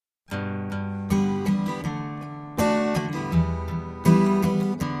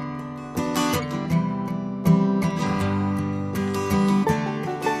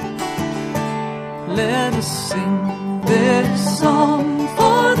us sing this song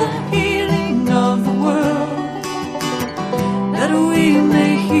for the healing of the world, that we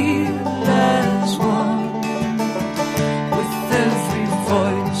may heal as one. With every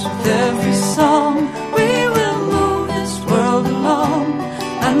voice, with every song, we will move this world along,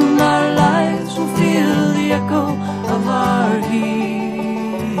 and our lives will feel the echo of our healing.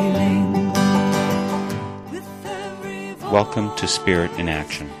 Welcome to Spirit in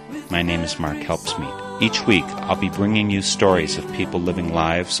Action. My name is Mark Helpsmeet. Each week, I'll be bringing you stories of people living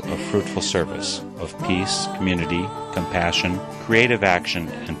lives of fruitful service, of peace, community, compassion, creative action,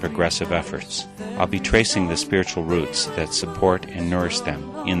 and progressive efforts. I'll be tracing the spiritual roots that support and nourish them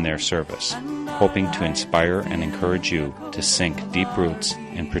in their service, hoping to inspire and encourage you to sink deep roots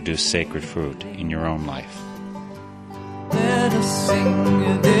and produce sacred fruit in your own life. Let us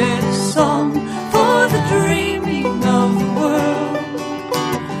sing this song for the dreaming of the world,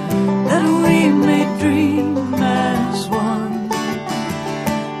 that we may dream as one.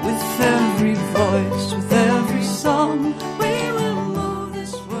 With every voice, with every song, we will move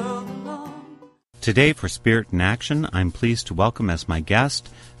this world along. Today for Spirit in Action, I'm pleased to welcome as my guest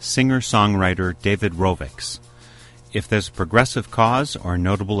singer-songwriter David Rovics. If there's a progressive cause or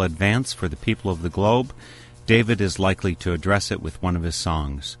notable advance for the people of the globe, David is likely to address it with one of his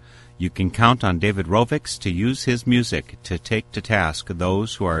songs. You can count on David Rovics to use his music to take to task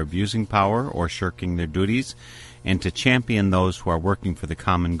those who are abusing power or shirking their duties, and to champion those who are working for the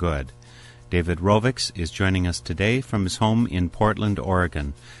common good. David Rovics is joining us today from his home in Portland,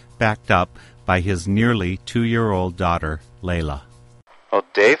 Oregon, backed up by his nearly 2-year-old daughter, Layla. Well,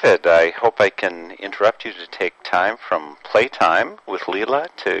 David, I hope I can interrupt you to take time from playtime with Layla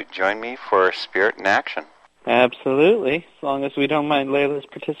to join me for Spirit in Action. Absolutely, as long as we don't mind Layla's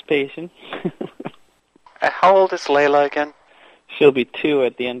participation. How old is Layla again? She'll be 2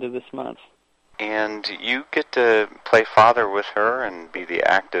 at the end of this month. And you get to play father with her and be the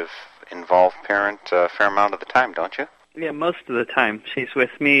active, involved parent a fair amount of the time, don't you? Yeah, most of the time. She's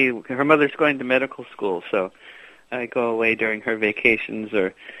with me. Her mother's going to medical school, so I go away during her vacations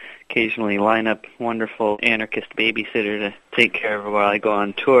or occasionally line up wonderful anarchist babysitter to take care of her while I go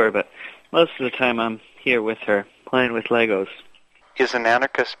on tour, but most of the time I'm here with her, playing with Legos. Is an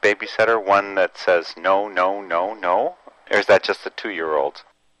anarchist babysitter one that says no, no, no, no? Or is that just the 2-year-olds?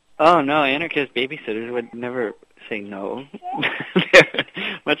 Oh, no, anarchist babysitters would never say no. They're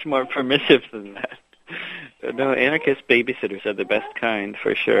much more permissive than that. No, anarchist babysitters are the best kind,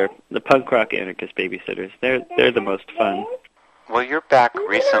 for sure. The punk rock anarchist babysitters, they're the most fun. Well, you're back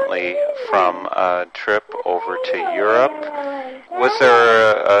recently from a trip over to Europe. Was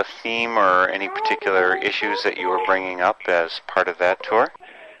there a theme or any particular issues that you were bringing up as part of that tour?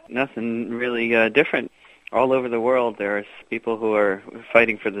 Nothing really different. All over the world, there's people who are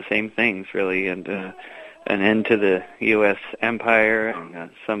fighting for the same things, really, and an end to the U.S. empire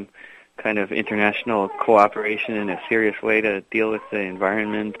and some kind of international cooperation in a serious way to deal with the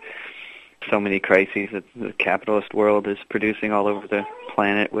environment. So many crises that the capitalist world is producing all over the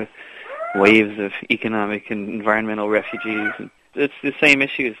planet with waves of economic and environmental refugees. It's the same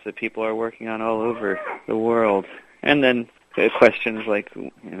issues that people are working on all over the world. And then questions like,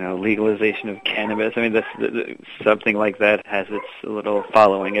 legalization of cannabis. I mean, something like that has its little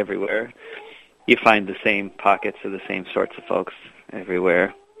following everywhere. You find the same pockets of the same sorts of folks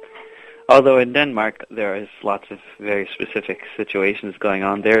everywhere. Although in Denmark, there is lots of very specific situations going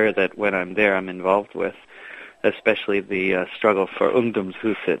on there that when I'm there, I'm involved with, especially the struggle for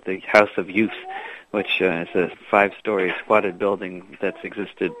Ungdomshuset, the House of Youth, which is a 5-story squatted building that's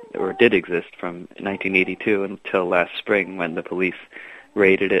existed, or did exist, from 1982 until last spring when the police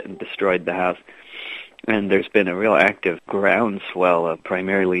raided it and destroyed the house. And there's been a real active groundswell of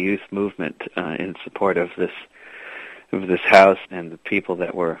primarily youth movement in support of this house and the people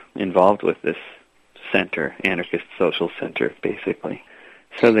that were involved with this center, anarchist social center, basically.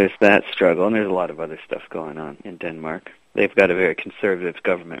 So there's that struggle, and there's a lot of other stuff going on in Denmark. They've got a very conservative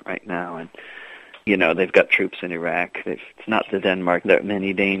government right now, and, they've got troops in Iraq. It's not the Denmark that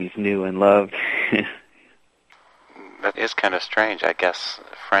many Danes knew and loved. That is kind of strange. I guess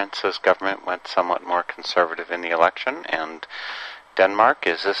France's government went somewhat more conservative in the election, and Denmark,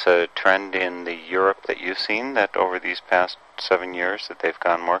 is this a trend in the Europe that you've seen, that over these past 7 years that they've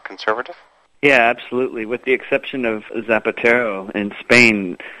gone more conservative? Yeah, absolutely. With the exception of Zapatero in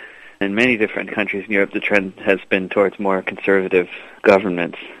Spain and many different countries in Europe, the trend has been towards more conservative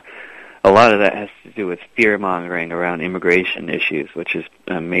governments. A lot of that has to do with fear-mongering around immigration issues, which is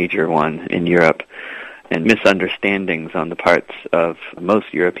a major one in Europe. and misunderstandings on the parts of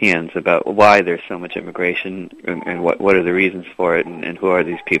most Europeans about why there's so much immigration and what are the reasons for it, and who are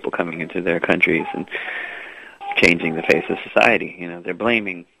these people coming into their countries and changing the face of society. They're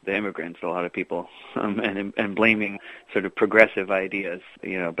blaming the immigrants, a lot of people, and blaming sort of progressive ideas,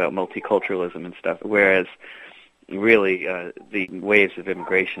 about multiculturalism and stuff, whereas really the waves of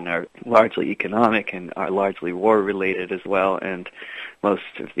immigration are largely economic and are largely war-related as well, and most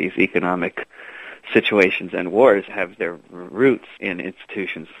of these economic situations and wars have their roots in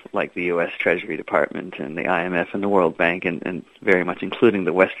institutions like the U.S. Treasury Department and the IMF and the World Bank, and very much including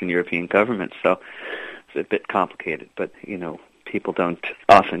the Western European governments. So it's a bit complicated, but, people don't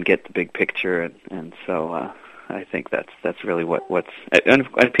often get the big picture, and so I think that's really what's... And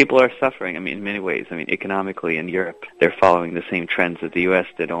people are suffering, in many ways. Economically in Europe, they're following the same trends that the U.S.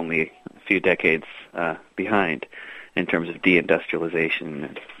 did, only a few decades behind, in terms of deindustrialization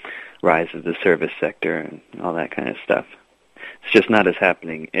and rise of the service sector and all that kind of stuff. It's just not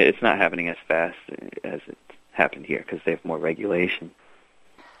happening as fast as it happened here, because they have more regulation.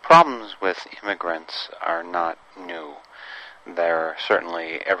 Problems with immigrants are not new. They're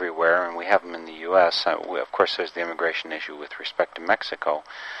certainly everywhere, and we have them in the U.S. Of course, there's the immigration issue with respect to Mexico,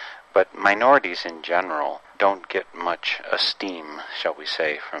 but minorities in general don't get much esteem, shall we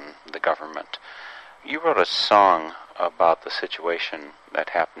say, from the government. You wrote a song about the situation that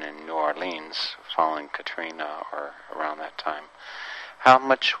happened in New Orleans following Katrina or around that time. How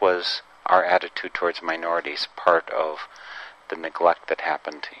much was our attitude towards minorities part of the neglect that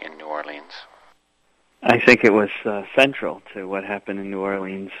happened in New Orleans? I think it was central to what happened in New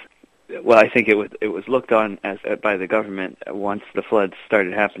Orleans. Well, I think it was looked on as by the government once the floods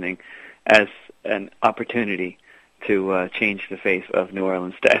started happening as an opportunity to change the face of New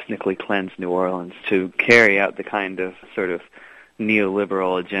Orleans, to ethnically cleanse New Orleans, to carry out the kind of sort of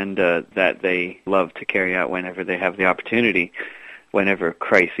neoliberal agenda that they love to carry out whenever they have the opportunity, whenever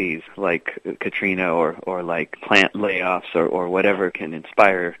crises like Katrina or like plant layoffs or whatever can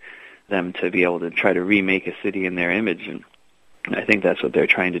inspire them to be able to try to remake a city in their image. And I think that's what they're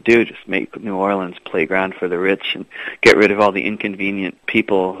trying to do, just make New Orleans playground for the rich and get rid of all the inconvenient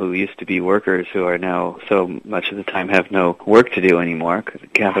people who used to be workers who are now so much of the time have no work to do anymore because the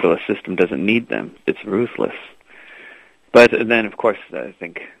capitalist system doesn't need them. It's ruthless. But then, of course, I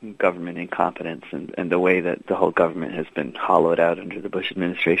think government incompetence and the way that the whole government has been hollowed out under the Bush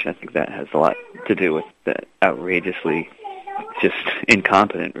administration, I think that has a lot to do with the outrageously just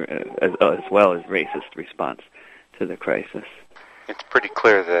incompetent as well as racist response to the crisis. It's pretty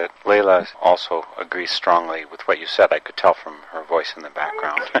clear that Layla also agrees strongly with what you said. I could tell from her voice in the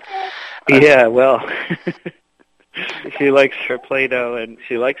background. Yeah, well, she likes her Play-Doh, and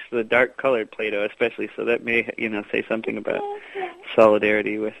she likes the dark-colored Play-Doh especially, so that may, say something about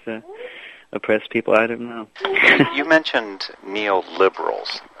solidarity with oppressed people. I don't know. You mentioned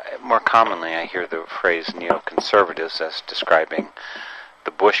neoliberals. More commonly, I hear the phrase neoconservatives as describing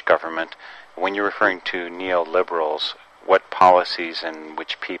the Bush government. When you're referring to neoliberals, what policies and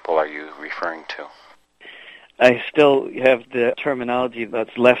which people are you referring to? I still have the terminology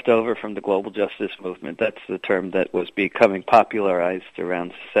that's left over from the global justice movement. That's the term that was becoming popularized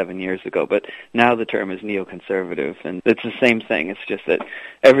around 7 years ago. But now the term is neoconservative, and it's the same thing. It's just that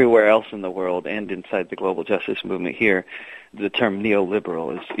everywhere else in the world and inside the global justice movement here, the term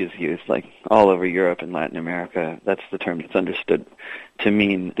neoliberal is used, like all over Europe and Latin America. That's the term that's understood to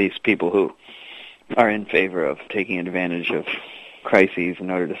mean these people who are in favor of taking advantage of crises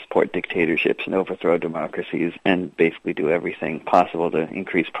in order to support dictatorships and overthrow democracies and basically do everything possible to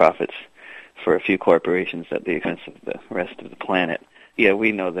increase profits for a few corporations at the expense of the rest of the planet. Yeah,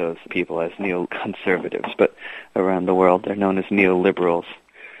 we know those people as neoconservatives, but around the world they're known as neoliberals.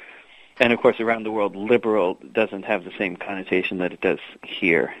 And of course around the world, liberal doesn't have the same connotation that it does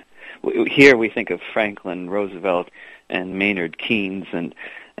here. Here we think of Franklin Roosevelt and Maynard Keynes and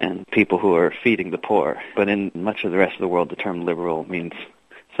people who are feeding the poor. But in much of the rest of the world, the term liberal means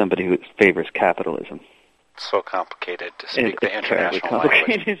somebody who favors capitalism. It's so complicated to speak the international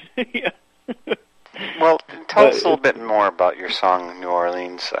language. Yeah. Well, tell us a little bit more about your song, New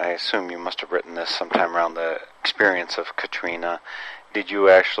Orleans. I assume you must have written this sometime around the experience of Katrina. Did you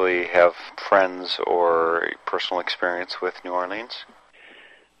actually have friends or personal experience with New Orleans?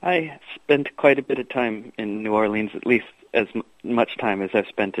 I spent quite a bit of time in New Orleans, at least as much time as I've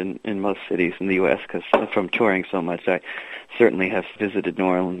spent in most cities in the U.S., because from touring so much, I certainly have visited New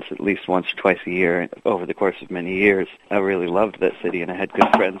Orleans at least once or twice a year over the course of many years. I really loved that city, and I had good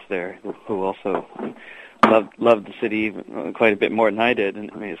friends there who also loved the city quite a bit more than I did,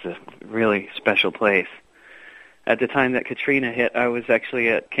 and it's a really special place. at the time that Katrina hit, I was actually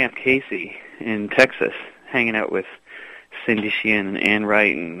at Camp Casey in Texas, hanging out with Cindy Sheehan and Ann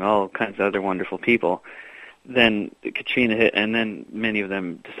Wright and all kinds of other wonderful people. Then Katrina hit, and then many of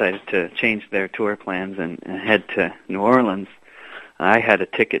them decided to change their tour plans and head to New Orleans. I had a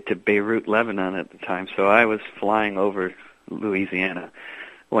ticket to Beirut, Lebanon at the time, so I was flying over Louisiana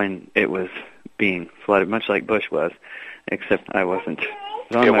when it was being flooded, much like Bush was, except I wasn't.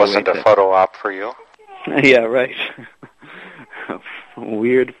 It wasn't a photo op for you? Yeah, right.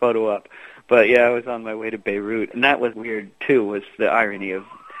 Weird photo op. But yeah, I was on my way to Beirut, and that was weird too, was the irony of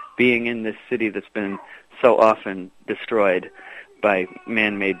being in this city that's been so often destroyed by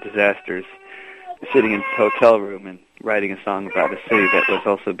man-made disasters, sitting in a hotel room and writing a song about a city that was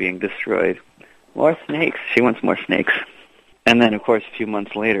also being destroyed. More snakes. She wants more snakes. And then, of course, a few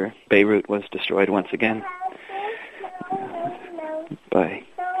months later, Beirut was destroyed once again by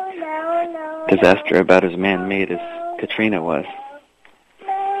disaster about as man-made as Katrina was.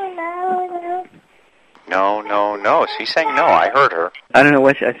 No. She's saying no. I heard her. I don't know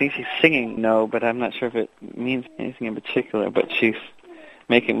what I think she's singing no, but I'm not sure if it means anything in particular. But she's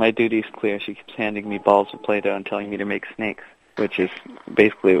making my duties clear. She keeps handing me balls of Play-Doh and telling me to make snakes, which is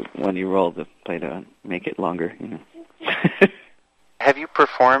basically when you roll the Play-Doh and make it longer, you know. Have you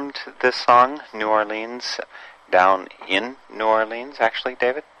performed this song, New Orleans, down in New Orleans, actually,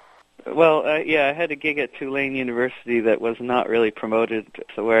 David? Well, yeah, I had a gig at Tulane University that was not really promoted,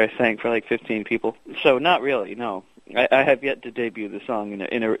 so where I sang for like 15 people. So not really, no. I have yet to debut the song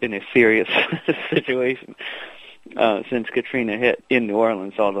in a serious situation since Katrina hit in New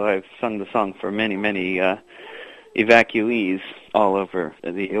Orleans, although I've sung the song for many evacuees all over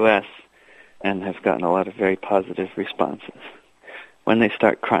the U.S., and have gotten a lot of very positive responses. When they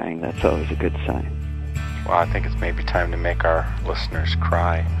start crying, that's always a good sign. Well, I think it's maybe time to make our listeners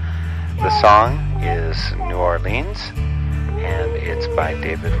cry. The song is New Orleans, and it's by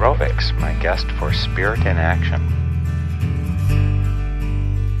David Rovics, my guest for Spirit in Action.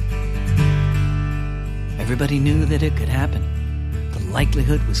 Everybody knew that it could happen. The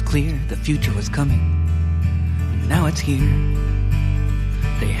likelihood was clear, the future was coming. Now it's here.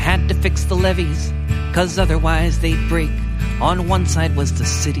 They had to fix the levees, 'cause otherwise they'd break. On one side was the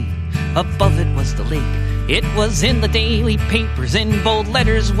city, above it was the lake. It was in the daily papers, in bold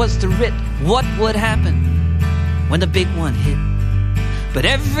letters was the writ. What would happen when the big one hit? But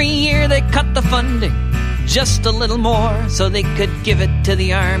every year they cut the funding just a little more, so they could give it to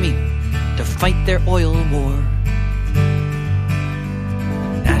the army to fight their oil war.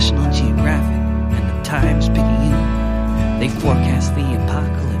 National Geographic and the Times-Picayune, they forecast the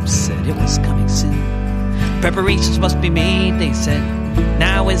apocalypse, said it was coming soon. Preparations must be made, they said.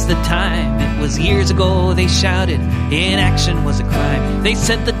 Now is the time. It was years ago, they shouted. Inaction was a crime. They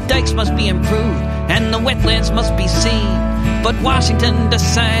said the dikes must be improved and the wetlands must be saved. But Washington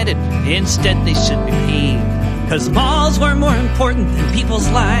decided instead they should be paved, 'cause laws were more important than people's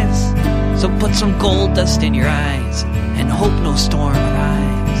lives. So put some gold dust in your eyes and hope no storm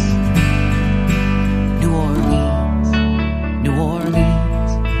arrives. New Orleans, New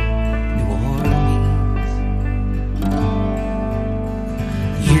Orleans, New Orleans.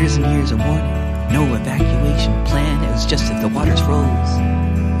 Years and years of warning, no evacuation plan. It was just if the waters rose,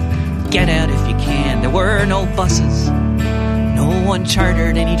 get out if you can. There were no buses, no one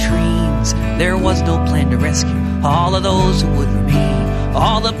chartered any trains. There was no plan to rescue all of those who would remain.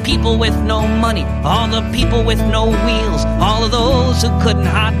 All the people with no money, all the people with no wheels, all of those who couldn't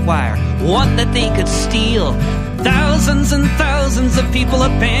hotwire one that they could steal. Thousands and thousands of people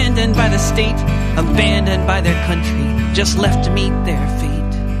abandoned by the state, abandoned by their country, just left to meet their fate.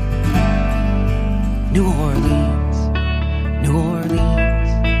 New Orleans, New Orleans,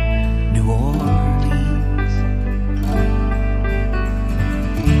 New Orleans.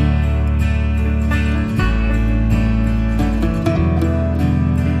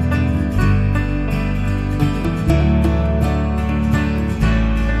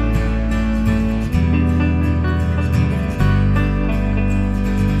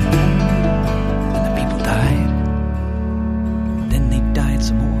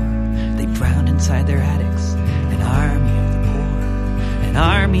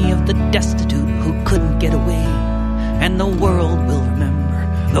 Destitute who couldn't get away. And the world will remember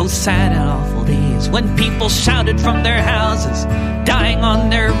those sad and awful days when people shouted from their houses, dying on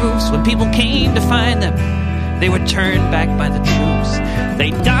their roofs. When people came to find them, they were turned back by the troops.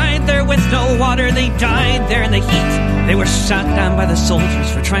 They died there with no water, they died there in the heat. They were shot down by the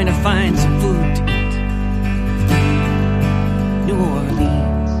soldiers for trying to find some food to eat. New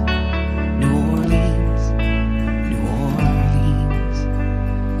Orleans, New Orleans, New Orleans.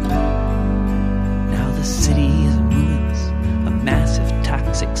 The city is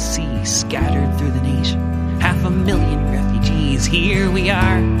scattered through the nation. 500,000 refugees, here we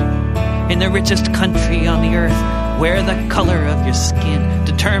are, in the richest country on the earth, where the color of your skin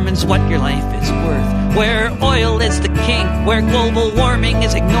determines what your life is worth, where oil is the king, where global warming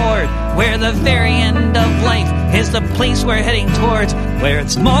is ignored, where the very end of life is the place we're heading towards, where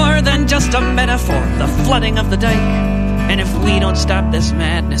it's more than just a metaphor, the flooding of the dike. And if we don't stop this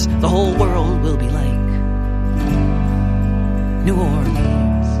madness, the whole world will be like New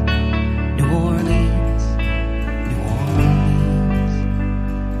Orleans, New Orleans, New Orleans,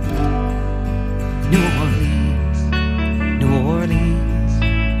 New Orleans, New Orleans, New Orleans.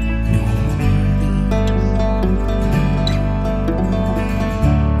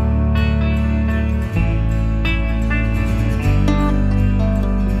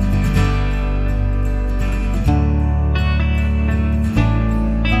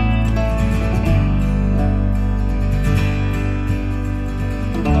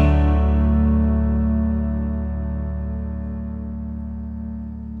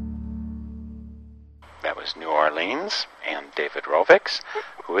 New Orleans and David Rovics,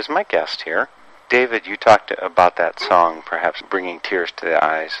 who is my guest here. David, you talked about that song perhaps bringing tears to the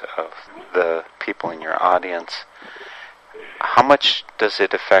eyes of the people in your audience. How much does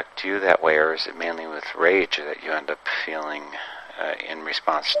it affect you that way, or is it mainly with rage that you end up feeling in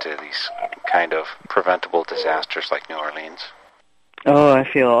response to these kind of preventable disasters like New Orleans? Oh, I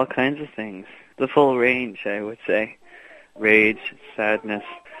feel all kinds of things. The full range, I would say. Rage, sadness,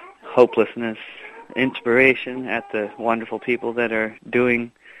 hopelessness, inspiration at the wonderful people that are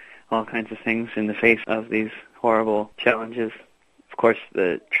doing all kinds of things in the face of these horrible challenges. Of course,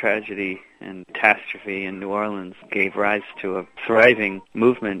 the tragedy and catastrophe in New Orleans gave rise to a thriving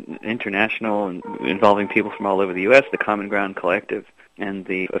movement, international, and involving people from all over the U.S., the Common Ground Collective, and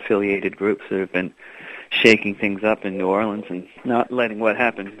the affiliated groups that have been shaking things up in New Orleans and not letting what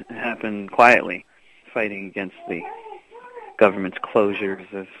happened happen quietly, fighting against the government's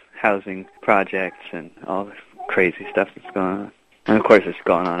closures of housing projects and all the crazy stuff that's going on. And of course it's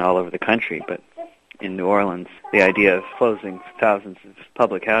going on all over the country, but in New Orleans, the idea of closing thousands of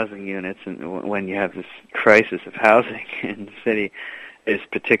public housing units and when you have this crisis of housing in the city is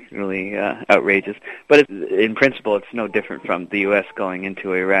particularly outrageous. But in principle, it's no different from the U.S. going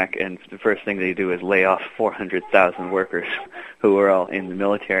into Iraq, and the first thing they do is lay off 400,000 workers who are all in the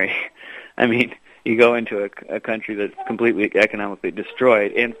military. I mean, you go into a country that's completely economically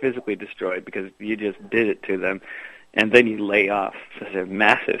destroyed and physically destroyed because you just did it to them, and then you lay off such a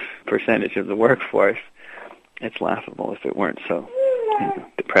massive percentage of the workforce. It's laughable if it weren't so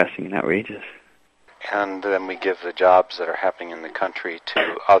depressing and outrageous. And then we give the jobs that are happening in the country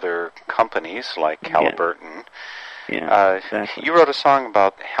to other companies like Halliburton. Yeah, exactly. You wrote a song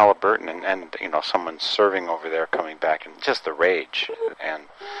about Halliburton and someone serving over there coming back, and just the rage and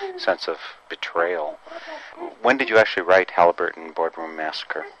sense of betrayal. When did you actually write Halliburton Boardroom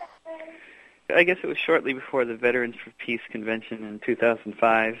Massacre? I guess it was shortly before the Veterans for Peace Convention in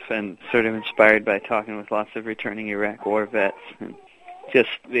 2005, and sort of inspired by talking with lots of returning Iraq War vets, and just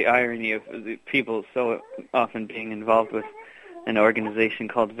the irony of the people so often being involved with an organization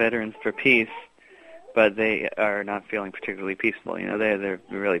called Veterans for Peace, but they are not feeling particularly peaceful. They're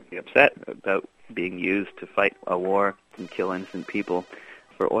really upset about being used to fight a war and kill innocent people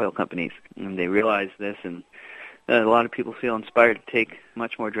for oil companies. And they realize this, and a lot of people feel inspired to take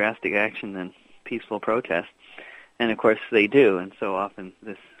much more drastic action than peaceful protest. And of course they do, and so often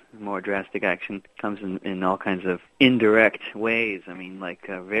this more drastic action comes in all kinds of indirect ways. I mean, like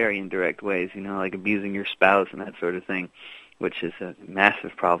very indirect ways, like abusing your spouse and that sort of thing, which is a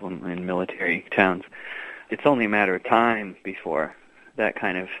massive problem in military towns. It's only a matter of time before that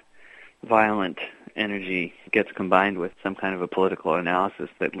kind of violent energy gets combined with some kind of a political analysis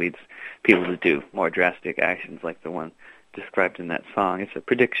that leads people to do more drastic actions like the one described in that song. It's a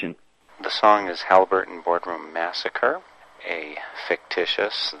prediction. The song is Halliburton Boardroom Massacre, a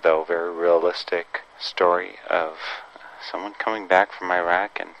fictitious, though very realistic story of someone coming back from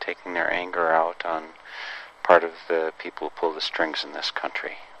Iraq and taking their anger out on part of the people who pull the strings in this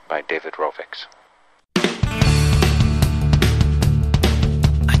country, by David Rovics.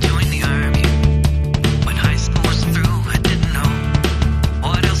 I joined the army. When high school was through, I didn't know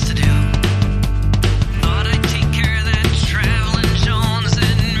what else to do. Thought I'd take care of that traveling Jones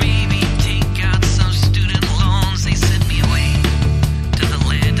and maybe take out some student loans. They sent me away to the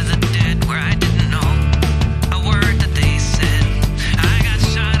land of the dead where I didn't know a word that they said. I got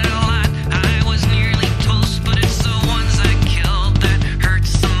shot at a lot. I was nearly toast, but it's the ones I killed that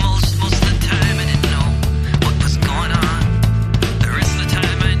hurts the most of the time.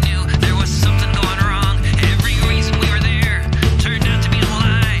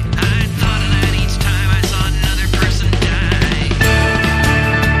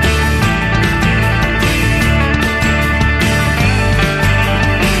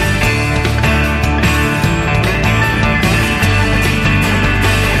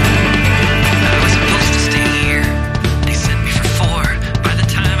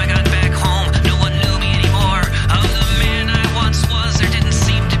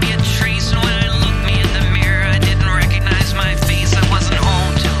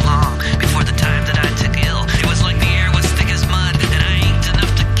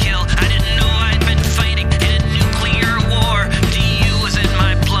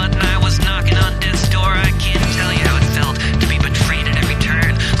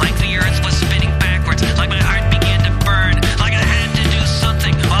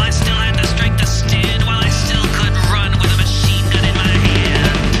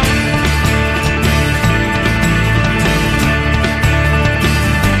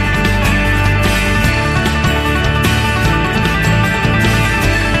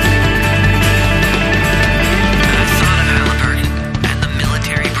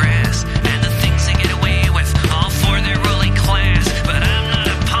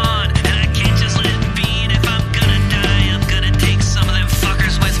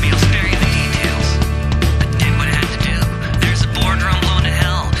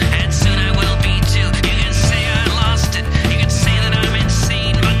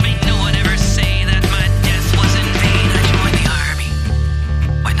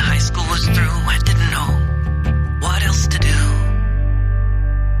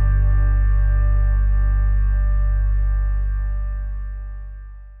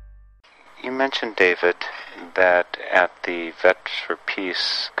 You mentioned, David, that at the Vets for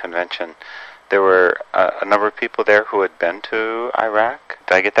Peace convention, there were a number of people there who had been to Iraq.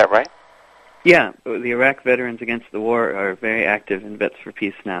 Did I get that right? Yeah, the Iraq Veterans Against the War are very active in Vets for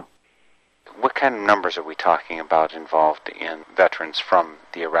Peace now. What kind of numbers are we talking about involved in veterans from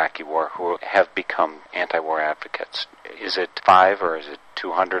the Iraqi war who have become anti-war advocates? Is it 5 or is it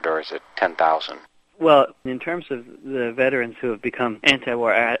 200 or is it 10,000? Well, in terms of the veterans who have become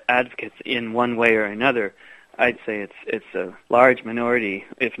anti-war advocates in one way or another, I'd say it's a large minority,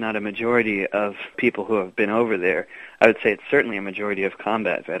 if not a majority, of people who have been over there. I would say it's certainly a majority of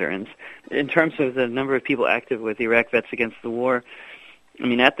combat veterans. In terms of the number of people active with Iraq Vets Against the War, I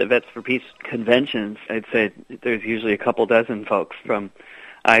mean, at the Vets for Peace conventions, I'd say there's usually a couple dozen folks from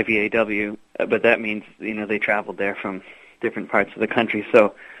IVAW, but that means, they traveled there from different parts of the country,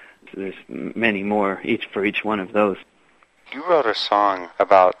 so there's many more for each one of those. You wrote a song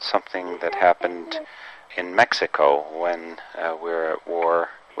about something that happened in Mexico when we were at war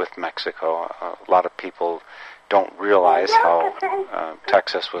with Mexico. A lot of people don't realize how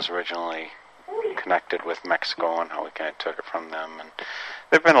Texas was originally connected with Mexico and how we kind of took it from them. And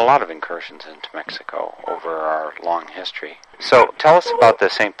there have been a lot of incursions into Mexico over our long history. So tell us about the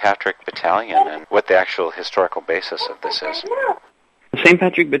St. Patrick Battalion and what the actual historical basis of this is. The St.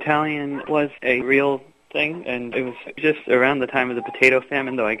 Patrick Battalion was a real thing, and it was just around the time of the potato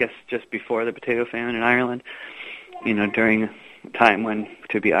famine, though I guess just before the potato famine in Ireland, during a time when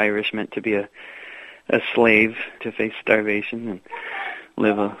to be Irish meant to be a slave, to face starvation and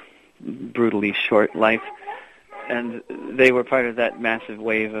live a brutally short life. And they were part of that massive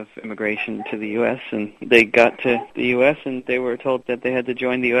wave of immigration to the U.S., and they got to the U.S. and they were told that they had to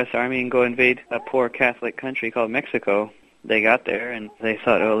join the U.S. Army and go invade a poor Catholic country called Mexico. They got there and they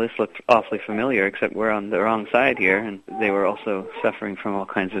thought, oh, this looks awfully familiar, except we're on the wrong side here. And they were also suffering from all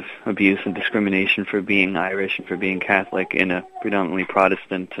kinds of abuse and discrimination for being Irish and for being Catholic in a predominantly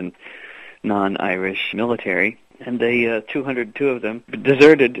Protestant and non-Irish military. And they, 202 of them,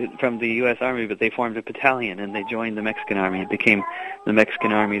 deserted from the U.S. Army, but they formed a battalion and they joined the Mexican Army. It became the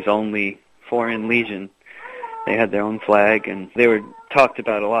Mexican Army's only foreign legion. They had their own flag, and they were talked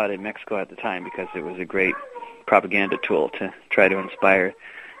about a lot in Mexico at the time because it was a great propaganda tool to try to inspire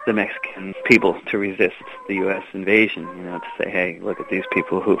the Mexican people to resist the U.S. invasion, to say, hey, look at these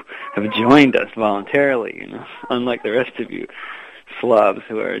people who have joined us voluntarily, unlike the rest of you slobs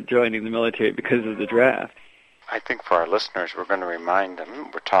who are joining the military because of the draft. I think for our listeners, we're going to remind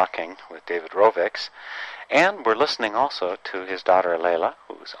them we're talking with David Rovics, and we're listening also to his daughter Layla,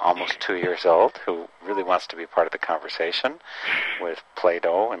 who's almost 2 years old, who really wants to be part of the conversation with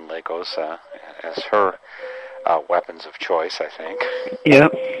Play-Doh and Legos as her weapons of choice, I think.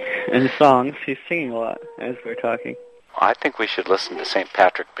 Yep, and songs. She's singing a lot as we're talking. I think we should listen to St.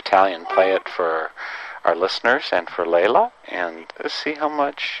 Patrick Battalion, play it for our listeners and for Layla, and see how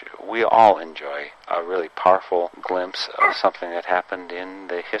much we all enjoy a really powerful glimpse of something that happened in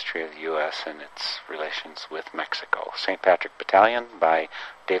the history of the U.S. and its relations with Mexico. St. Patrick Battalion by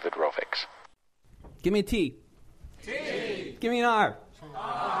David Rovics. Give me a T. T. Give me an R.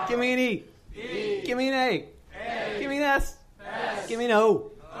 R. Give me an E. E. Give me an A. A. Give me an S. S. Give me an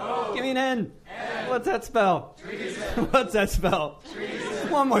O. O. Give me an N. N. What's that spell? Treason. What's that spell?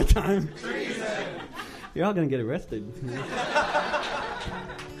 Treason. One more time. Treason. You're all going to get arrested.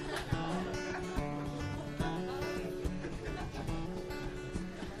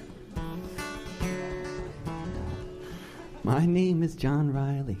 My name is John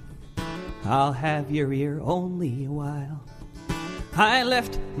Riley. I'll have your ear only a while. I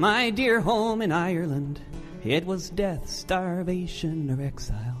left my dear home in Ireland. It was death, starvation, or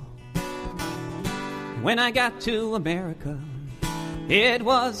exile. When I got to America, it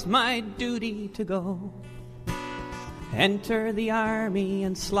was my duty to go. Enter the army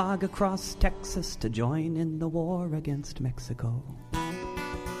and slog across Texas to join in the war against Mexico.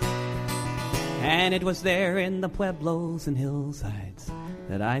 And it was there in the pueblos and hillsides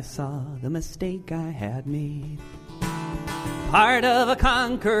that I saw the mistake I had made. Part of a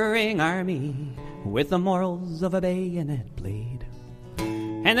conquering army with the morals of a bayonet blade.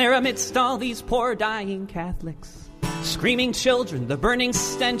 And there amidst all these poor dying Catholics, screaming children, the burning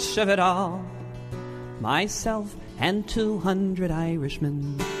stench of it all, myself and 200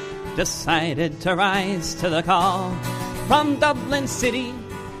 Irishmen decided to rise to the call. From Dublin City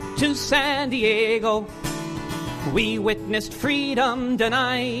to San Diego, we witnessed freedom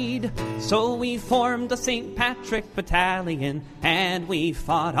denied. So we formed the St. Patrick Battalion and we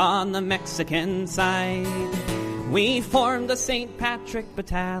fought on the Mexican side. We formed the St. Patrick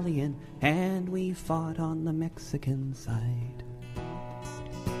Battalion and we fought on the Mexican side.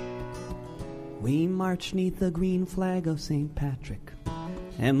 We marched 'neath the green flag of St. Patrick,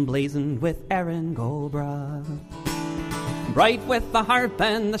 emblazoned with Erin go bragh, bright with the harp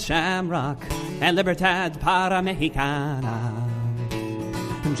and the shamrock, and Libertad para Mexicana.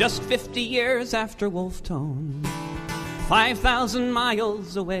 Just 50 years after Wolftone, 5,000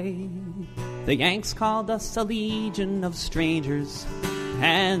 miles away, the Yanks called us a legion of strangers,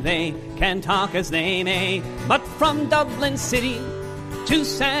 and they can talk as they may. But from Dublin City to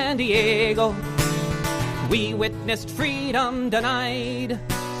San Diego, we witnessed freedom denied.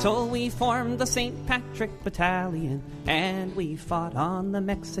 So we formed the St. Patrick Battalion, and we fought on the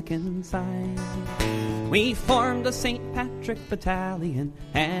Mexican side. We formed the St. Patrick Battalion,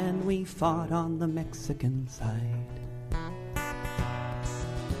 and we fought on the Mexican side.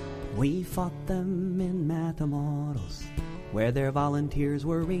 We fought them in Matamoros, where their volunteers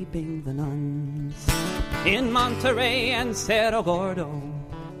were raping the nuns. In Monterrey and Cerro Gordo,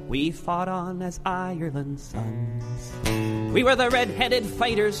 we fought on as Ireland's sons. We were the red-headed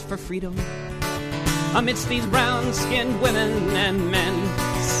fighters for freedom amidst these brown-skinned women and men.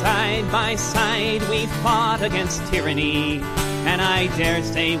 Side by side we fought against tyranny, and I dare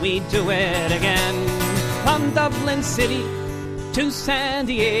say we'd do it again. From Dublin City to San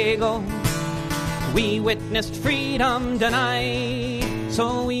Diego, we witnessed freedom denied.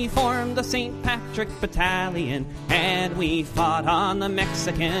 So we formed the St. Patrick Battalion, and we fought on the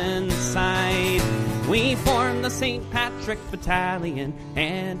Mexican side. We formed the St. Patrick Battalion,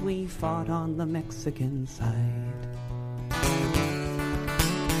 and we fought on the Mexican side.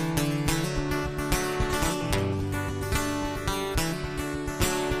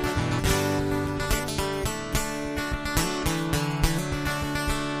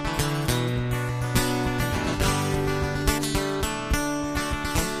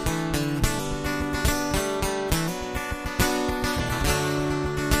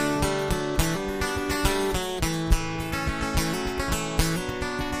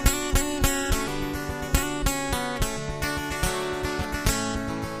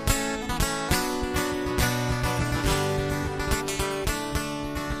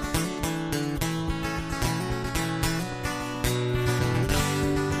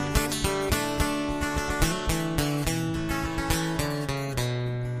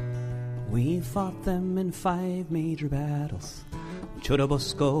 We fought them in 5 major battles.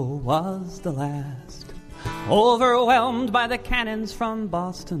 Churubusco was the last. Overwhelmed by the cannons from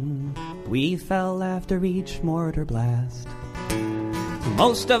Boston, we fell after each mortar blast.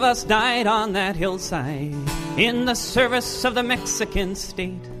 Most of us died on that hillside in the service of the Mexican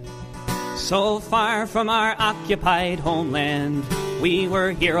state. So far from our occupied homeland, we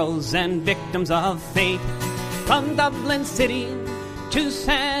were heroes and victims of fate. From Dublin City to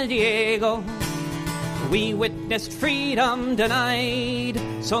San Diego, we witnessed freedom denied.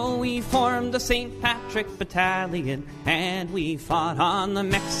 So we formed the St. Patrick Battalion, and we fought on the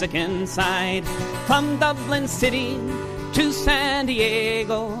Mexican side. From Dublin City to San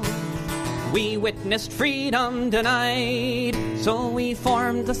Diego, we witnessed freedom denied. So we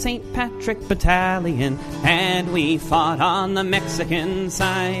formed the St. Patrick Battalion, and we fought on the Mexican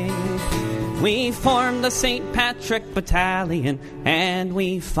side. We formed the St. Patrick Battalion, and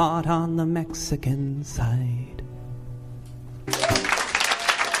we fought on the Mexican side.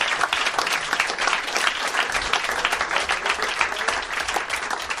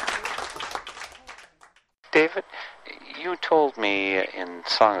 David, you told me in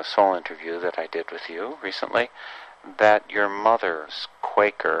Song of Soul interview that I did with you recently that your mother's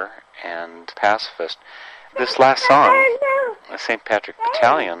Quaker and pacifist. This last song, the St. Patrick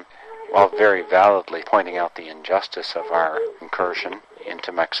Battalion, while very validly pointing out the injustice of our incursion into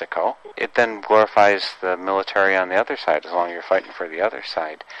Mexico, it then glorifies the military on the other side, as long as you're fighting for the other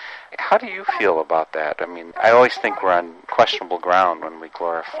side. How do you feel about that? I mean, I always think we're on questionable ground when we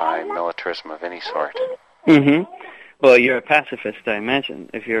glorify militarism of any sort. Mm-hmm. Well, you're a pacifist, I imagine.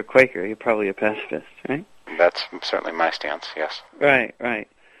 If you're a Quaker, you're probably a pacifist, right? That's certainly my stance, yes. Right, right.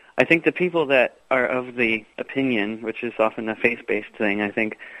 I think the people that are of the opinion, which is often a faith-based thing, I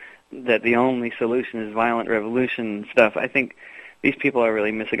think that the only solution is violent revolution and stuff, I think these people are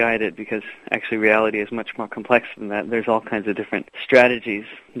really misguided, because actually reality is much more complex than that. There's all kinds of different strategies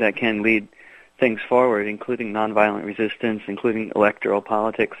that can lead things forward, including nonviolent resistance, including electoral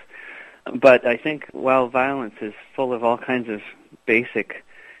politics. But I think while violence is full of all kinds of basic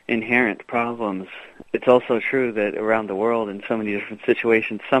inherent problems, it's also true that around the world in so many different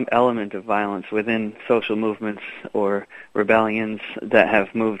situations, some element of violence within social movements or rebellions that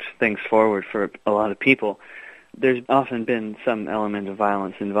have moved things forward for a lot of people, there's often been some element of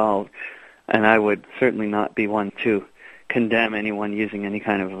violence involved. And I would certainly not be one to condemn anyone using any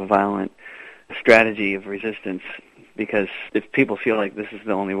kind of a violent strategy of resistance, because if people feel like this is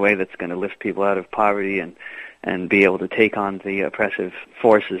the only way that's going to lift people out of poverty and be able to take on the oppressive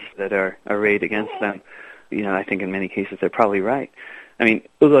forces that are arrayed against them, I think in many cases they're probably right. I mean,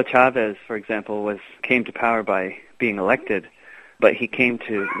 Hugo Chavez, for example, came to power by being elected, but he came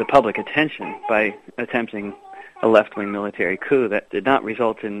to the public attention by attempting a left-wing military coup that did not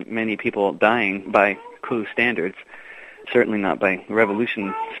result in many people dying by coup standards, certainly not by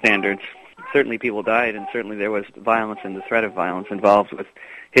revolution standards. Certainly people died, and certainly there was violence and the threat of violence involved with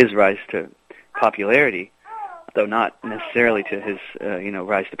his rise to popularity, though not necessarily to his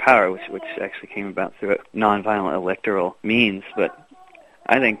rise to power, which actually came about through nonviolent electoral means. But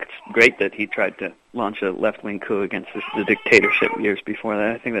I think it's great that he tried to launch a left-wing coup against the dictatorship years before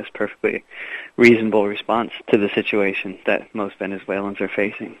that. I think that's a perfectly reasonable response to the situation that most Venezuelans are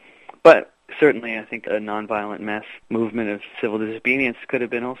facing. But certainly I think a nonviolent mass movement of civil disobedience could have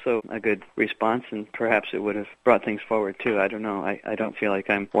been also a good response, and perhaps it would have brought things forward too. I don't know. I don't feel like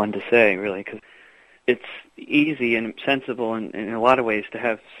I'm one to say, really, because it's easy and sensible in a lot of ways to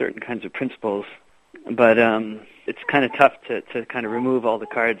have certain kinds of principles, but it's kind of tough to kind of remove all the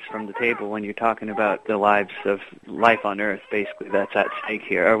cards from the table when you're talking about the lives of life on Earth. Basically, that's at stake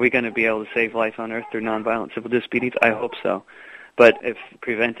here. Are we going to be able to save life on Earth through nonviolent civil disobedience? I hope so. But if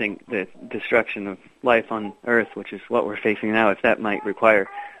preventing the destruction of life on Earth, which is what we're facing now, if that might require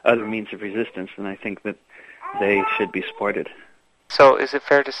other means of resistance, then I think that they should be supported. So is it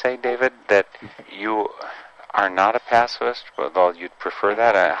fair to say, David, that you are not a pacifist, although you'd prefer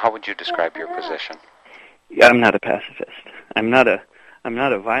that? How would you describe your position? Yeah, I'm not a pacifist. I'm not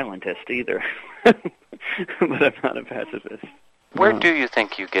a violentist either, but I'm not a pacifist. Where do you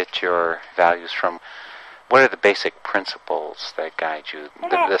think you get your values from? What are the basic principles that guide you,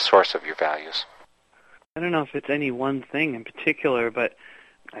 the source of your values? I don't know if it's any one thing in particular, but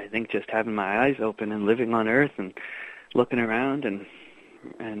I think just having my eyes open and living on Earth and looking around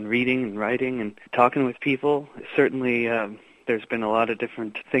and reading and writing and talking with people. Certainly there's been a lot of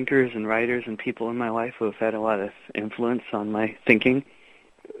different thinkers and writers and people in my life who have had a lot of influence on my thinking.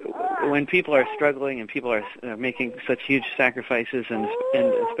 When people are struggling and people are making such huge sacrifices, and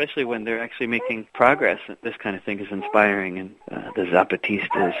especially when they're actually making progress, this kind of thing is inspiring. And the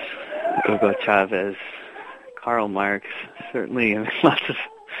Zapatistas, Hugo Chavez, Karl Marx, certainly lots of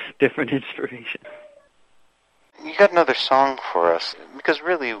different inspiration. You got another song for us, because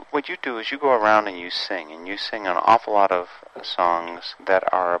really what you do is you go around and you sing an awful lot of songs that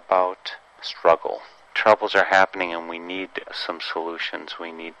are about struggle. Troubles are happening and we need some solutions.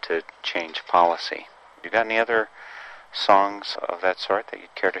 We need to change policy. You got any other songs of that sort that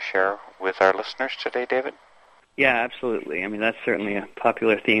you'd care to share with our listeners today, David? Yeah, absolutely. I mean, that's certainly a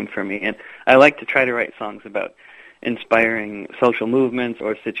popular theme for me. And I like to try to write songs about inspiring social movements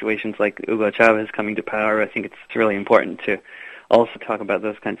or situations like Hugo Chavez coming to power. I think it's really important to also talk about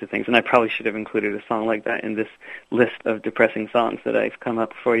those kinds of things. And I probably should have included a song like that in this list of depressing songs that I've come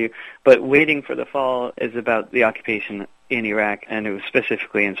up for you. But Waiting for the Fall is about the occupation in Iraq, and it was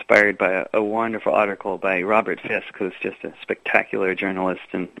specifically inspired by a wonderful article by Robert Fisk, who's just a spectacular journalist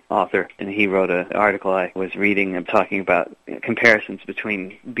and author. And he wrote an article I was reading talking about comparisons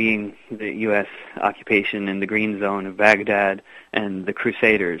between being the U.S. occupation in the Green Zone of Baghdad and the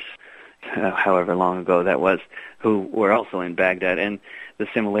Crusaders, however long ago that was, who were also in Baghdad, and the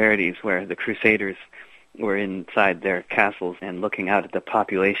similarities where the Crusaders were inside their castles and looking out at the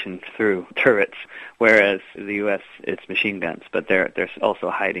population through turrets, whereas the U.S., it's machine guns, but they're also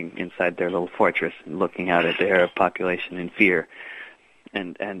hiding inside their little fortress and looking out at the Arab population in fear.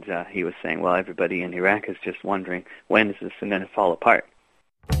 And he was saying, well, everybody in Iraq is just wondering, when is this going to fall apart?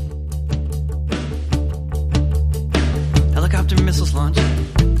 Helicopter missiles launch,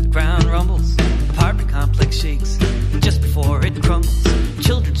 the ground rumbles, apartment complex shakes, just before it crumbles.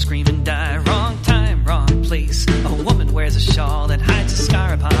 Children scream and die, wrong time, wrong place. A woman wears a shawl that hides a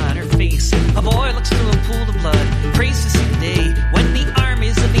scar upon her face. A boy looks through a pool of blood, prays to see the day when the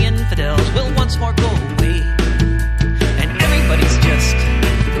armies of the infidels will once more go away. And everybody's just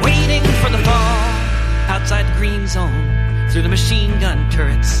waiting for the fall, outside the green zone, through the machine gun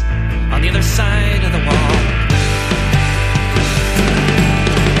turrets, on the other side of the wall.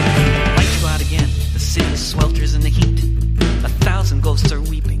 Lights go out again, the city swelters in the heat. 1,000 ghosts are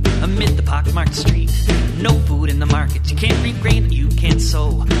weeping amid the pockmarked street. No food in the market, you can't reap grain that you can't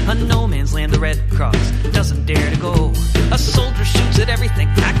sow. A no man's land, the Red Cross doesn't dare to go. A soldier shoots at everything,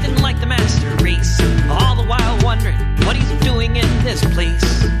 acting like the master race, all the while wondering what he's doing in this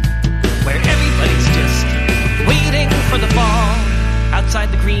place, where everybody's just waiting for the fall,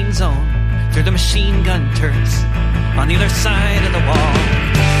 outside the green zone, through the machine gun turrets, on the other side of the wall.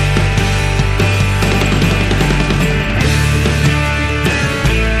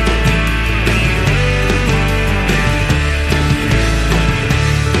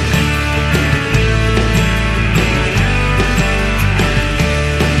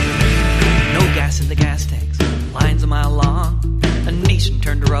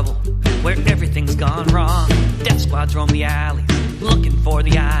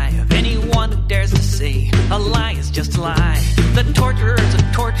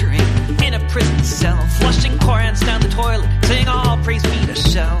 cell, flushing Korans down the toilet, saying all praise be to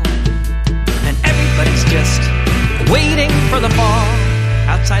Shell. And everybody's just waiting for the fall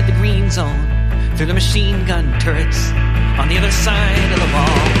outside the green zone, through the machine gun turrets on the other side of the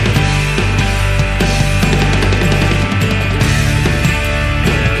wall.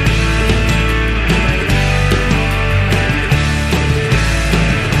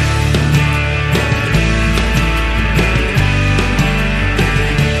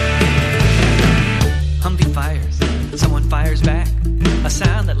 Back, a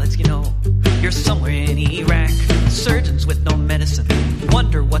sound that lets you know you're somewhere in Iraq. Surgeons with no medicine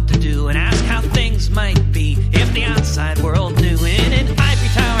wonder what to do and ask how things might be if the outside world knew. And in Ivory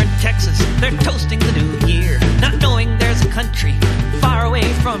Tower in Texas, they're toasting the new year, not knowing there's a country far away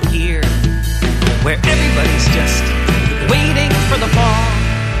from here where everybody's just waiting for the fall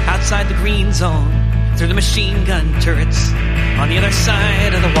outside the green zone, through the machine gun turrets on the other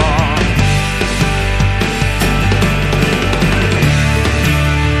side of the wall.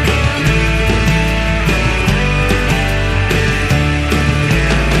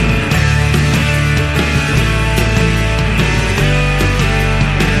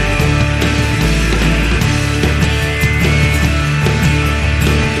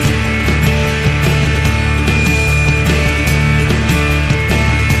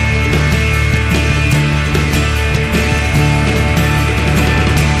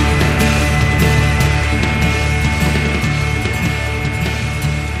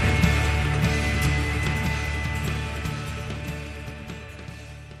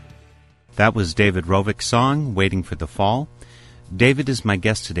 That was David Rovik's song, Waiting for the Fall. David is my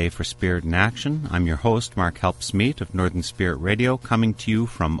guest today for Spirit in Action. I'm your host, Mark Helpsmeet of Northern Spirit Radio, coming to you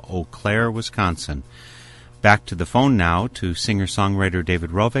from Eau Claire, Wisconsin. Back to the phone now to singer-songwriter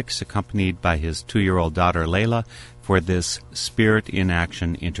David Rovics, accompanied by his 2-year-old daughter Layla, for this Spirit in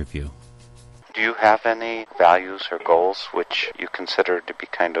Action interview. Do you have any values or goals which you consider to be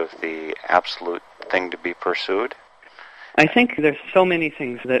kind of the absolute thing to be pursued? I think there's so many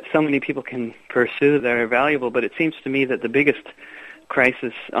things that so many people can pursue that are valuable, but it seems to me that the biggest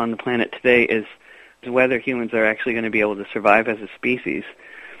crisis on the planet today is whether humans are actually going to be able to survive as a species.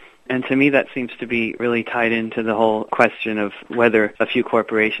 And to me that seems to be really tied into the whole question of whether a few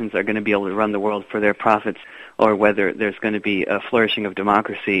corporations are going to be able to run the world for their profits, or whether there's going to be a flourishing of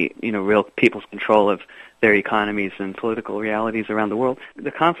democracy, real people's control of their economies and political realities around the world.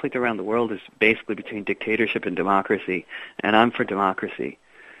 The conflict around the world is basically between dictatorship and democracy, and I'm for democracy.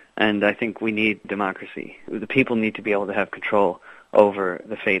 And I think we need democracy. The people need to be able to have control over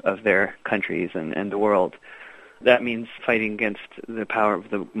the fate of their countries and the world. That means fighting against the power of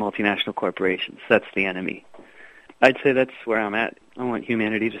the multinational corporations. That's the enemy. I'd say that's where I'm at. I want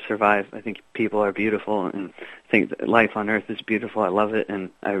humanity to survive. I think people are beautiful, and I think that life on Earth is beautiful. I love it, and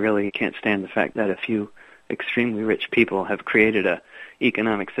I really can't stand the fact that a few extremely rich people have created a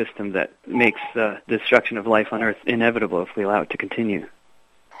economic system that makes the destruction of life on Earth inevitable if we allow it to continue.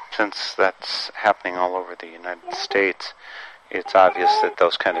 Since that's happening all over the United States, it's obvious that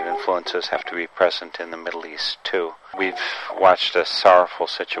those kind of influences have to be present in the Middle East, too. We've watched a sorrowful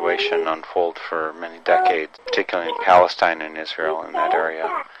situation unfold for many decades, particularly in Palestine and Israel, in that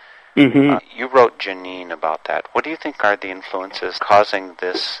area. Mm-hmm. You wrote Janine about that. What do you think are the influences causing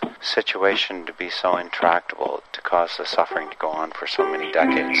this situation to be so intractable, to cause the suffering to go on for so many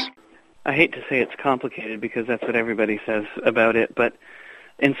decades? I hate to say it's complicated because that's what everybody says about it, but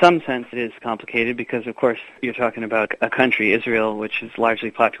in some sense it is complicated because, of course, you're talking about a country, Israel, which is largely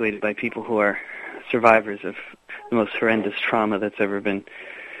populated by people who are survivors of the most horrendous trauma that's ever been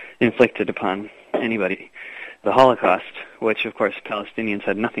inflicted upon anybody. The Holocaust, which, of course, Palestinians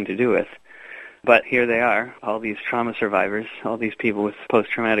had nothing to do with. But here they are, all these trauma survivors, all these people with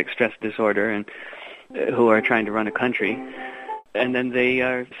post-traumatic stress disorder and who are trying to run a country. And then they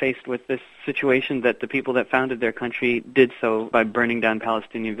are faced with this situation that the people that founded their country did so by burning down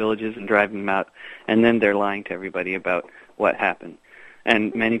Palestinian villages and driving them out. And then they're lying to everybody about what happened.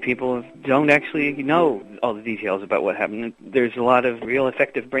 And many people don't actually know all the details about what happened. There's a lot of real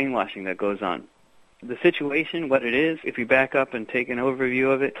effective brainwashing that goes on. The situation, what it is, if you back up and take an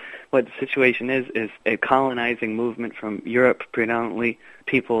overview of it, what the situation is a colonizing movement from Europe predominantly.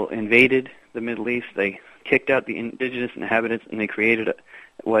 People invaded the Middle East. They kicked out the indigenous inhabitants, and they created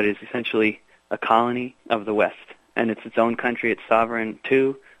what is essentially a colony of the West. And it's its own country. It's sovereign,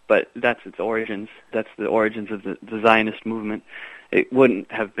 too, but that's its origins. That's the origins of the Zionist movement. It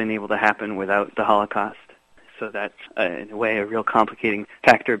wouldn't have been able to happen without the Holocaust. So that's, in a way, a real complicating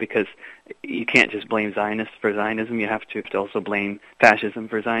factor because you can't just blame Zionists for Zionism. You have to also blame fascism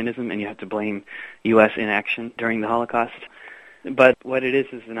for Zionism, and you have to blame U.S. inaction during the Holocaust. But what it is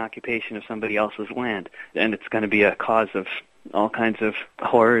an occupation of somebody else's land, and it's going to be a cause of all kinds of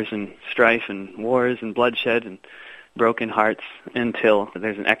horrors and strife and wars and bloodshed and broken hearts until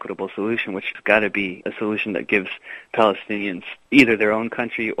there's an equitable solution, which has got to be a solution that gives Palestinians either their own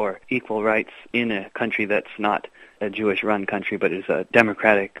country or equal rights in a country that's not a Jewish-run country, but is a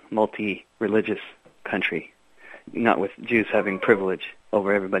democratic, multi-religious country, not with Jews having privilege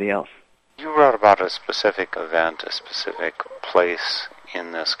over everybody else. You wrote about a specific event, a specific place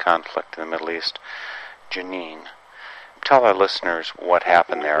in this conflict in the Middle East, Jenin. Tell our listeners what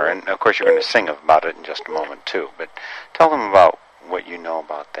happened there, and of course you're going to sing about it in just a moment too, but tell them about what you know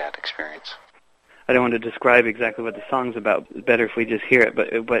about that experience. I don't want to describe exactly what the song's about. It's better if we just hear it,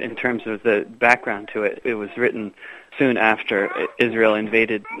 but in terms of the background to it, it was written soon after Israel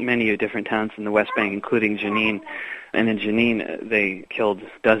invaded many different towns in the West Bank, including Jenin. And in Jenin, they killed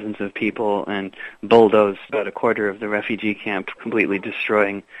dozens of people and bulldozed about a quarter of the refugee camp, completely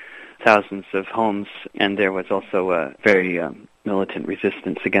destroying thousands of homes. And there was also a very militant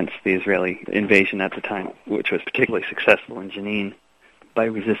resistance against the Israeli invasion at the time, which was particularly successful in Jenin, by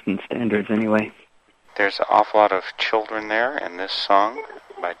resistance standards anyway. There's an awful lot of children there, and this song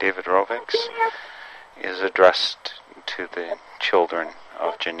by David Rovics is addressed to the children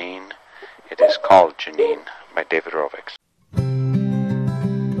of Jenin. It is called Jenin by David Rovics.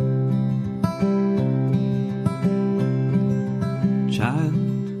 Child,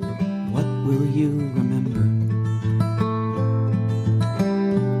 what will you remember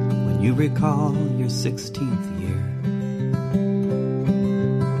when you recall your 16th year?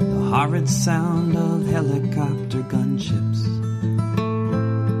 The horrid sound of helicopter gunships,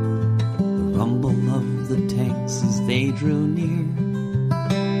 the rumble of the tanks as they drew near,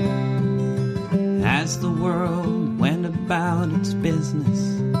 as the world went about its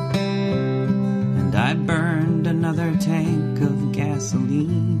business, and I burned another tank of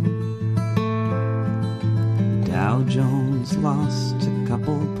gasoline. Dow Jones lost a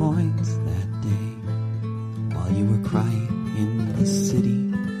couple points that day while you were crying in the city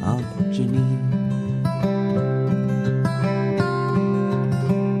of Jenin.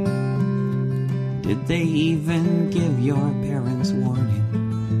 Did they even give your parents warning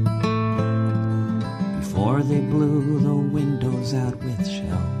before they blew the windows out with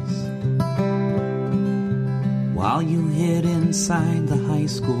shells, while you hid inside the high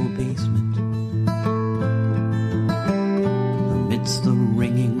school basement amidst the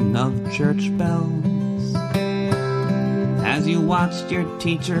ringing of church bells, as you watched your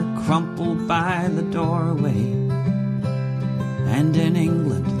teacher crumple by the doorway, and in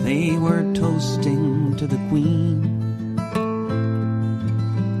England they were toasting to the Queen?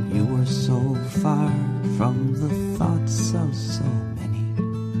 You were so far from the thoughts of so many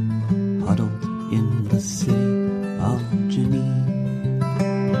huddled in the city of Jenin.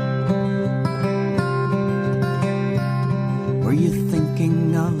 Were you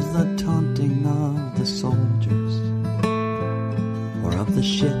thinking of the taunting of the soldiers, or of the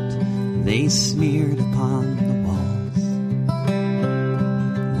shit they smeared upon the walls?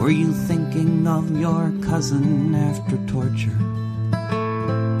 Were you thinking of your cousin after torture,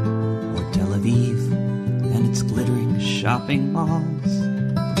 or Tel Aviv and its glittering shopping malls?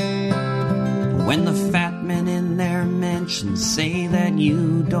 When the fat men in their mansions say that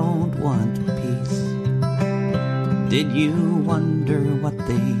you don't want peace, did you wonder what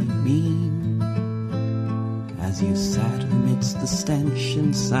they mean as you sat amidst the stench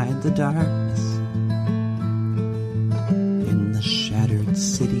inside the darkness in the shattered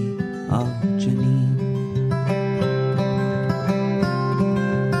city of Jenin?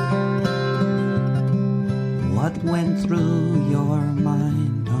 What went through your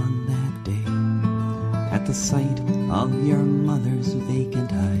mind on that day at the sight of your mother's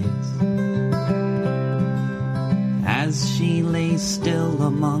vacant eyes, as she lay still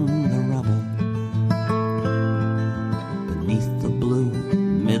among the rubble beneath the blue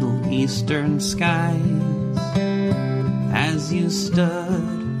Middle Eastern skies, as you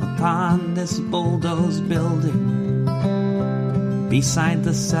stood upon this bulldozed building beside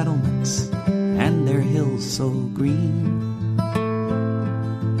the settlements and their hills so green,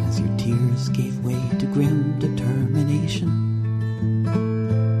 as your tears gave way to grim determination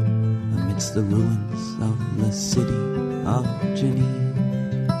amidst the ruins of the city of Jenin.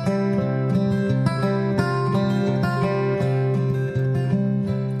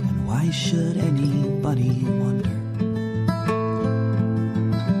 And why should anybody wonder,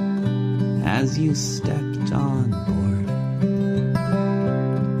 as you stepped on board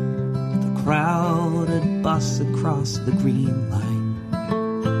the crowded bus across the green line,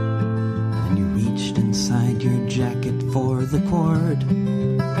 and you reached reached inside your jacket for the cord?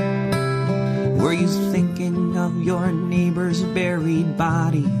 Were you thinking of your neighbors' buried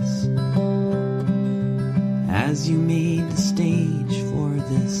bodies as you made the stage for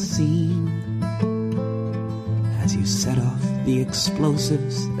this scene? As you set off the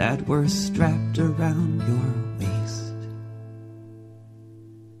explosives that were strapped around your waist?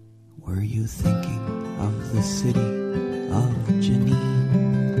 Were you thinking of the city of Jenin?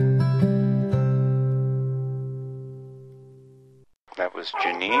 That was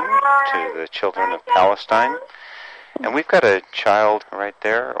Jenin to the children of Palestine. And we've got a child right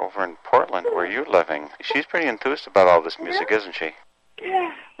there over in Portland where you're living. She's pretty enthused about all this music, isn't she?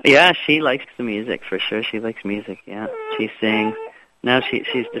 Yeah, she likes the music, for sure. She likes music, yeah. She sings. Now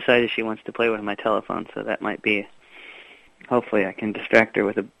she's decided she wants to play with my telephone, so that might be... Hopefully I can distract her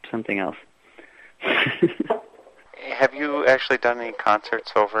with something else. Have you actually done any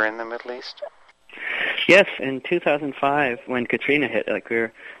concerts over in the Middle East? Yes, in 2005, when Katrina hit, like we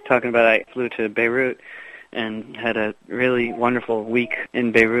were talking about, I flew to Beirut and had a really wonderful week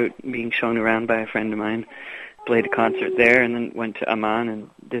in Beirut being shown around by a friend of mine. Played a concert there and then went to Amman and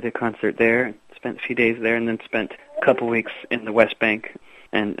did a concert there, spent a few days there, and then spent a couple weeks in the West Bank.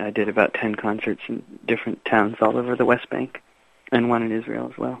 And I did about 10 concerts in different towns all over the West Bank, and one in Israel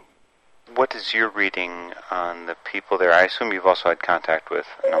as well. What is your reading on the people there? I assume you've also had contact with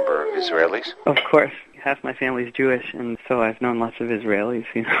a number of Israelis. Of course. Half my family's Jewish, and so I've known lots of Israelis,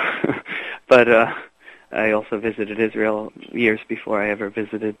 you know. But I also visited Israel years before I ever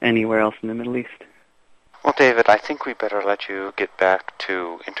visited anywhere else in the Middle East. Well, David, I think we better let you get back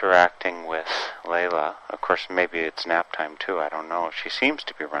to interacting with Layla. Of course, maybe it's nap time, too. I don't know. She seems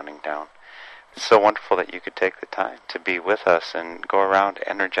to be running down. It's so wonderful that you could take the time to be with us and go around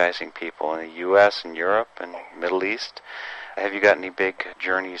energizing people in the U.S. and Europe and Middle East. Have you got any big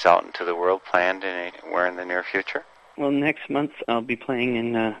journeys out into the world planned anywhere in the near future? Well, next month I'll be playing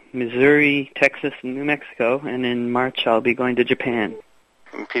in Missouri, Texas, and New Mexico, and in March I'll be going to Japan.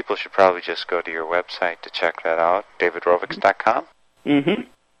 And people should probably just go to your website to check that out, davidrovics.com. Mm-hmm.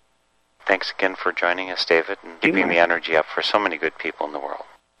 Thanks again for joining us, David, and keeping the energy up for so many good people in the world.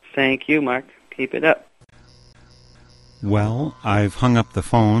 Thank you, Mark. Keep it up. Well, I've hung up the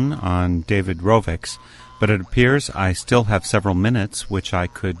phone on David Rovics, but it appears I still have several minutes which I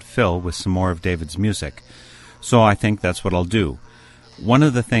could fill with some more of David's music. So I think that's what I'll do. One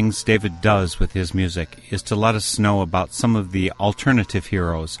of the things David does with his music is to let us know about some of the alternative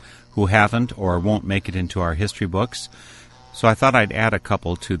heroes who haven't or won't make it into our history books. So I thought I'd add a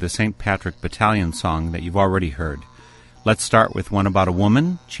couple to the St. Patrick Battalion song that you've already heard. Let's start with one about a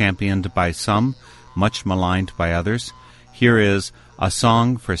woman, championed by some, much maligned by others. Here is A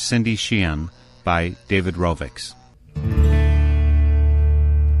Song for Cindy Sheehan by David Rovics.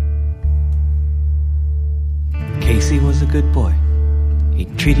 Casey was a good boy. He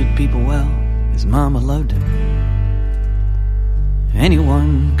treated people well. His mama loved him.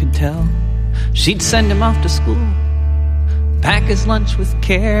 Anyone could tell. She'd send him off to school, pack his lunch with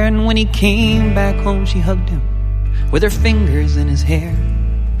care, and when he came back home she hugged him with her fingers in his hair.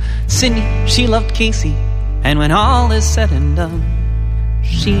 Cindy, she loved Casey, and when all is said and done,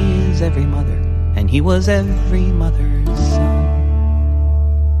 she is every mother, and he was every mother's son.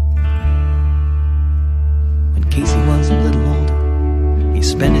 When Casey was a little older, he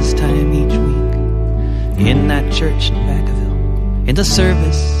spent his time each week in that church in Vacaville, in the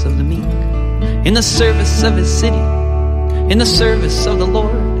service of the meek, in the service of his city, in the service of the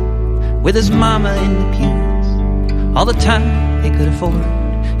Lord, with his mama in the pews, all the time they could afford.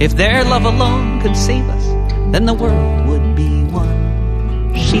 If their love alone could save us, then the world would be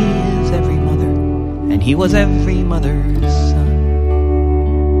one. She is every mother, and he was every mother's son.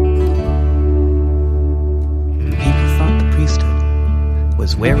 People thought the priesthood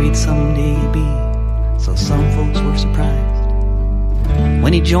was where he'd someday be, so some folks were surprised.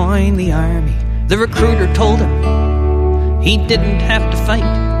 When he joined the army, the recruiter told him he didn't have to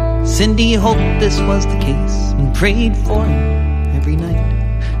fight. Cindy hoped this was the case and prayed for him every night.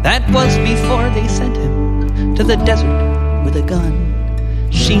 That was before they sent him to the desert with a gun.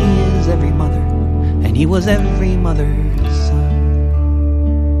 She is every mother, and he was every mother's son.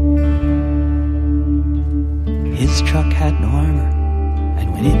 His truck had no armor,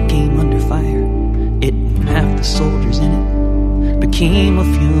 and when it came under fire, it and half the soldiers in it became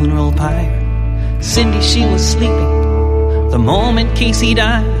a funeral pyre. Cindy, she was sleeping the moment Casey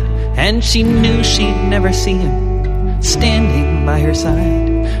died, and she knew she'd never see him standing by her side.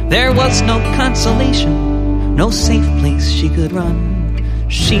 There was no consolation, no safe place she could run.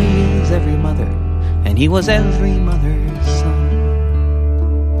 She is every mother, and he was every mother's son.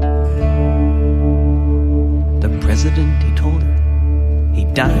 president, he told her. He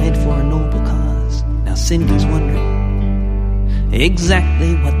died for a noble cause. Now Cindy's wondering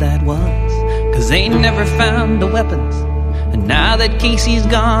exactly what that was, 'cause they never found the weapons. And now that Casey's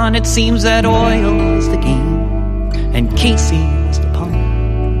gone, it seems that oil is the game, and Casey was the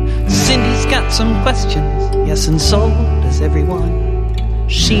pawn. Cindy's got some questions, yes, and so does everyone.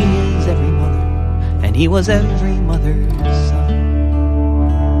 She is every mother, and he was every mother's son.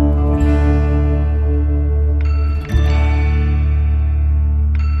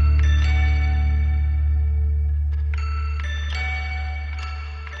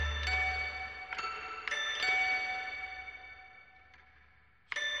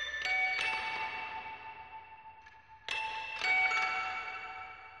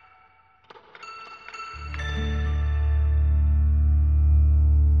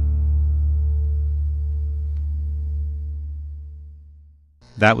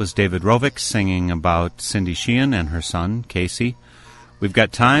 That was David Rovics singing about Cindy Sheehan and her son, Casey. We've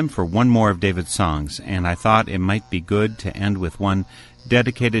got time for one more of David's songs, and I thought it might be good to end with one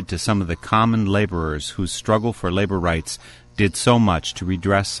dedicated to some of the common laborers whose struggle for labor rights did so much to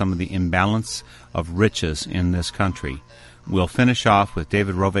redress some of the imbalance of riches in this country. We'll finish off with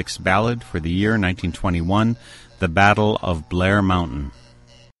David Rovics' ballad for the year 1921, The Battle of Blair Mountain.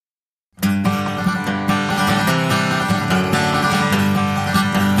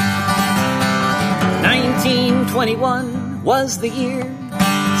 1921 was the year,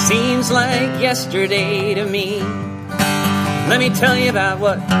 seems like yesterday to me. Let me tell you about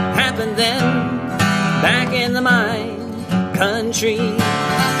what happened then, back in the mine country.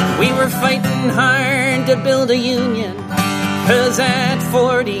 We were fighting hard to build a union, 'cause at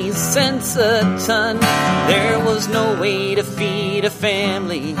 40 cents a ton, there was no way to feed a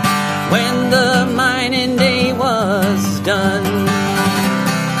family when the mining day was done.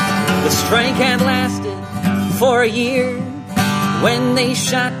 The strike had lasted for a year when they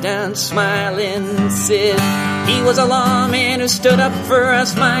shot down Smiling Sid. He was a lawman who stood up for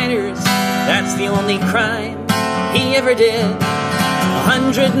us miners. That's the only crime he ever did.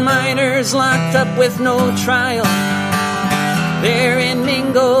 100 miners locked up with no trial there in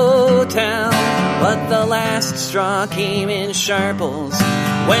Mingo Town. But the last straw came in Sharples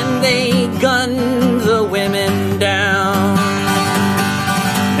when they gunned the women down.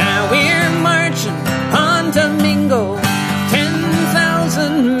 Now we're marching on to Mingo,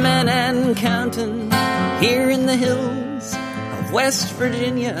 10,000 men and counting, here in the hills of West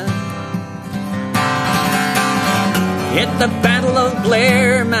Virginia. At the Battle of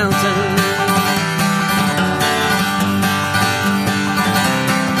Blair Mountain.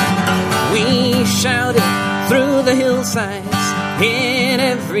 We shouted through the hillsides in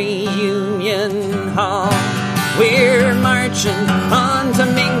every Union hall. We're marching on to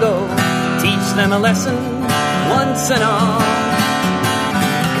Mingo, teach them a lesson once and all.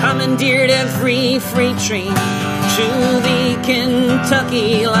 Commandeered every freight train to the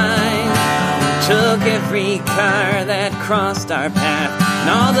Kentucky line. Took every car that crossed our path and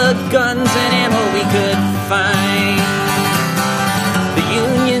all the guns and ammo we could find. The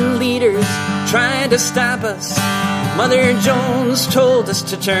Union leaders tried to stop us. Mother Jones told us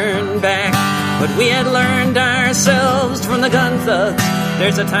to turn back, but we had learned ourselves from the gun thugs.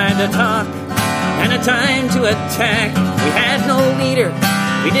 There's a time to talk and a time to attack. We had no leader,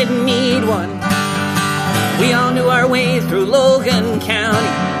 we didn't need one. We all knew our way through Logan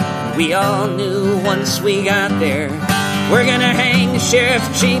County. We all knew once we got there, we're gonna hang Sheriff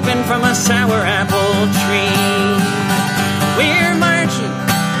Chapin from a sour apple tree. We're marching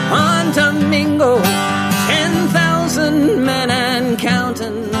on to Mingo, 10,000 men and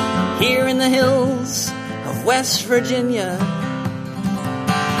counting, here in the hills of West Virginia.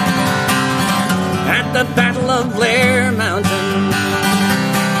 At the Battle of Blair Mountain.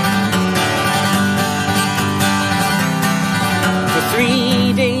 For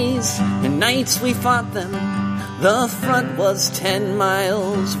 3 days and nights we fought them. The front was 10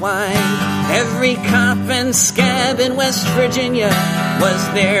 miles wide. Every cop and scab in West Virginia was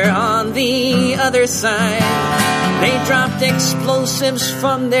there on the other side. They dropped explosives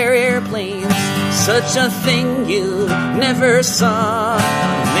from their airplanes, such a thing you never saw.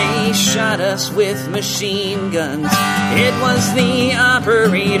 They shot us with machine guns. It was the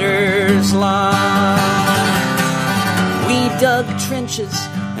operator's law. We dug trenches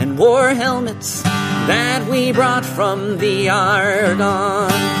and wore helmets that we brought from the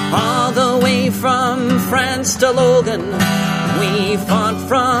Argonne. All the way from France to Logan, we fought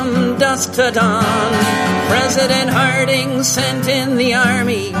from dusk to dawn. President Harding sent in the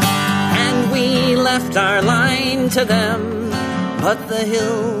army, and we left our line to them. But the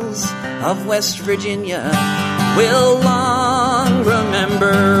hills of West Virginia will long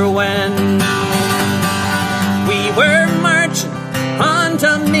remember when we were marching on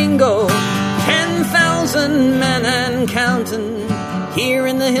Domingo, 10,000 men and counting, here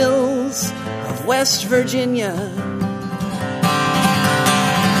in the hills of West Virginia,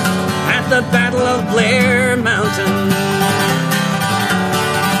 at the Battle of Blair Mountain.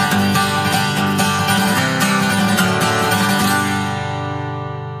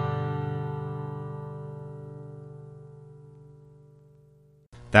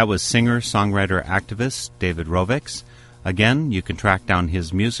 That was singer, songwriter, activist David Rovics. Again, you can track down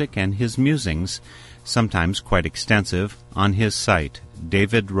his music and his musings, sometimes quite extensive, on his site,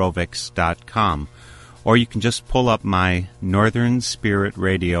 davidrovics.com. Or you can just pull up my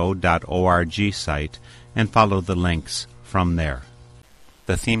northernspiritradio.org site and follow the links from there.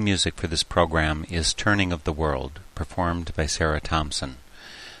 The theme music for this program is Turning of the World, performed by Sarah Thompson.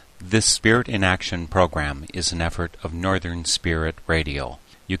 This Spirit in Action program is an effort of Northern Spirit Radio.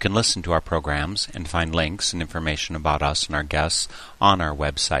 You can listen to our programs and find links and information about us and our guests on our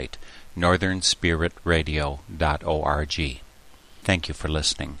website, northernspiritradio.org. Thank you for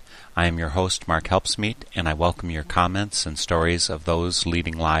listening. I am your host, Mark Helpsmeet, and I welcome your comments and stories of those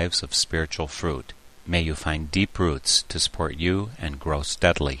leading lives of spiritual fruit. May you find deep roots to support you and grow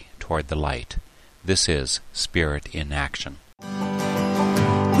steadily toward the light. This is Spirit in Action.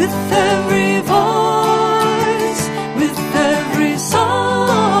 With every voice, with every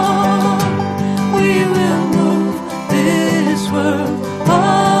song, we will move this world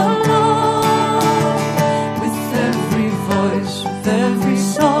along. With every voice, with every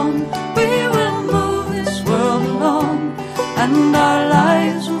song, we will move this world along, and our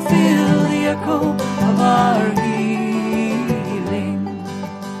lives will feel the echo